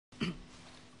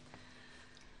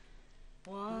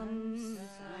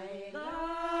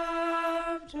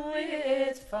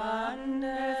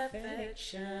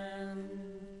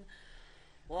affection,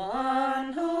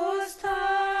 one whose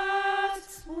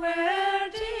thoughts were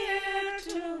dear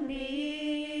to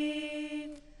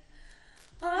me,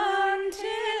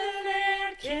 until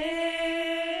there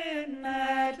came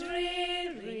a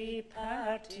dreary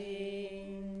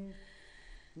parting.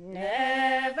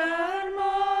 Nevermore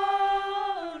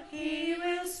he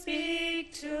will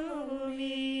speak to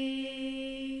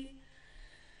me.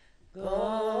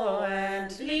 Go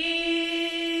and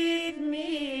leave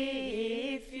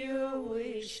me if you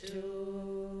wish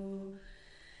to.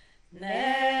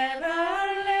 Never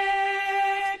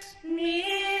let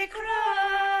me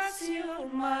cross your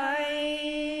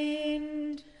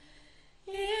mind.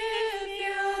 If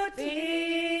you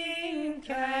think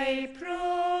I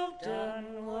proved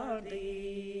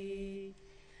unworthy,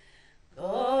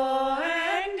 go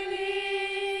and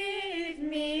leave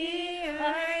me,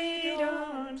 I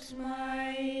don't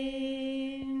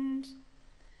mind.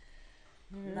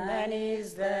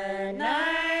 Many's the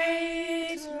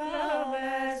night, love,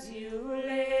 as you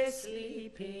lay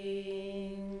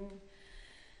sleeping,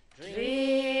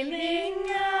 dreaming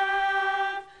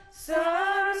of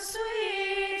some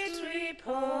sweet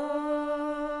repose,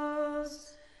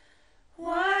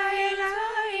 while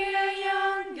I, a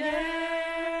young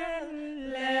girl,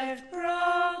 left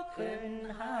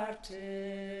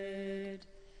broken-hearted,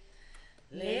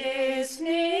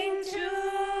 listening to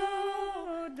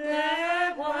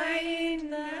the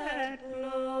wind that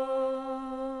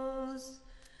blows.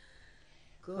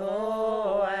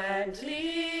 Go and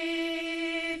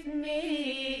leave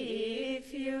me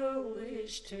if you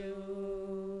wish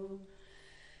to.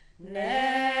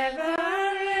 Never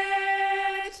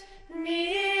let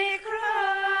me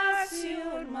cross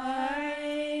your mind.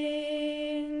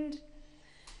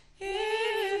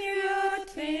 If you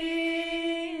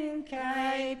think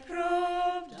I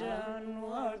proved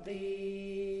unworthy,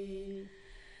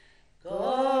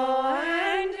 go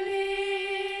and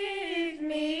leave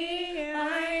me,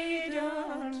 I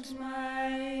don't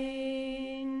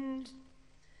mind.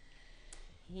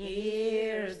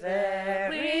 Here's the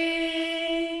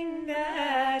ring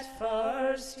that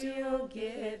first you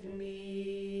gave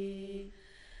me,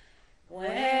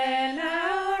 when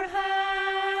our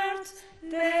hearts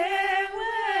they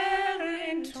were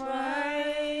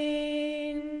entwined.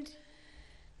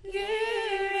 Give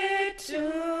it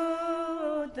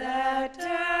to that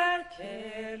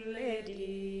dark-haired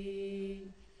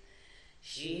lady.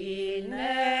 She'll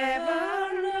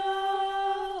never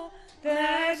know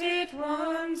that it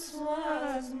once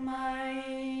was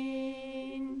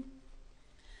mine.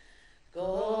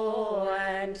 Go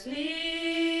and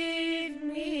leave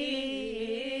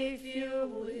me if you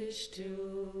wish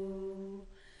to.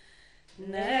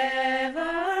 Never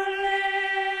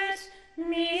let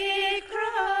me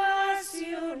cross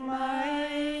your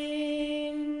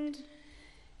mind.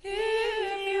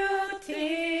 If you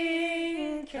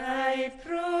think I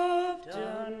proved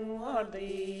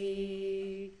unworthy,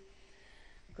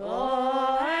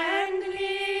 go and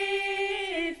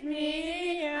leave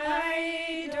me,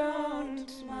 I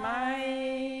don't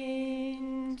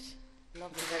mind.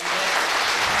 Lovely, very good.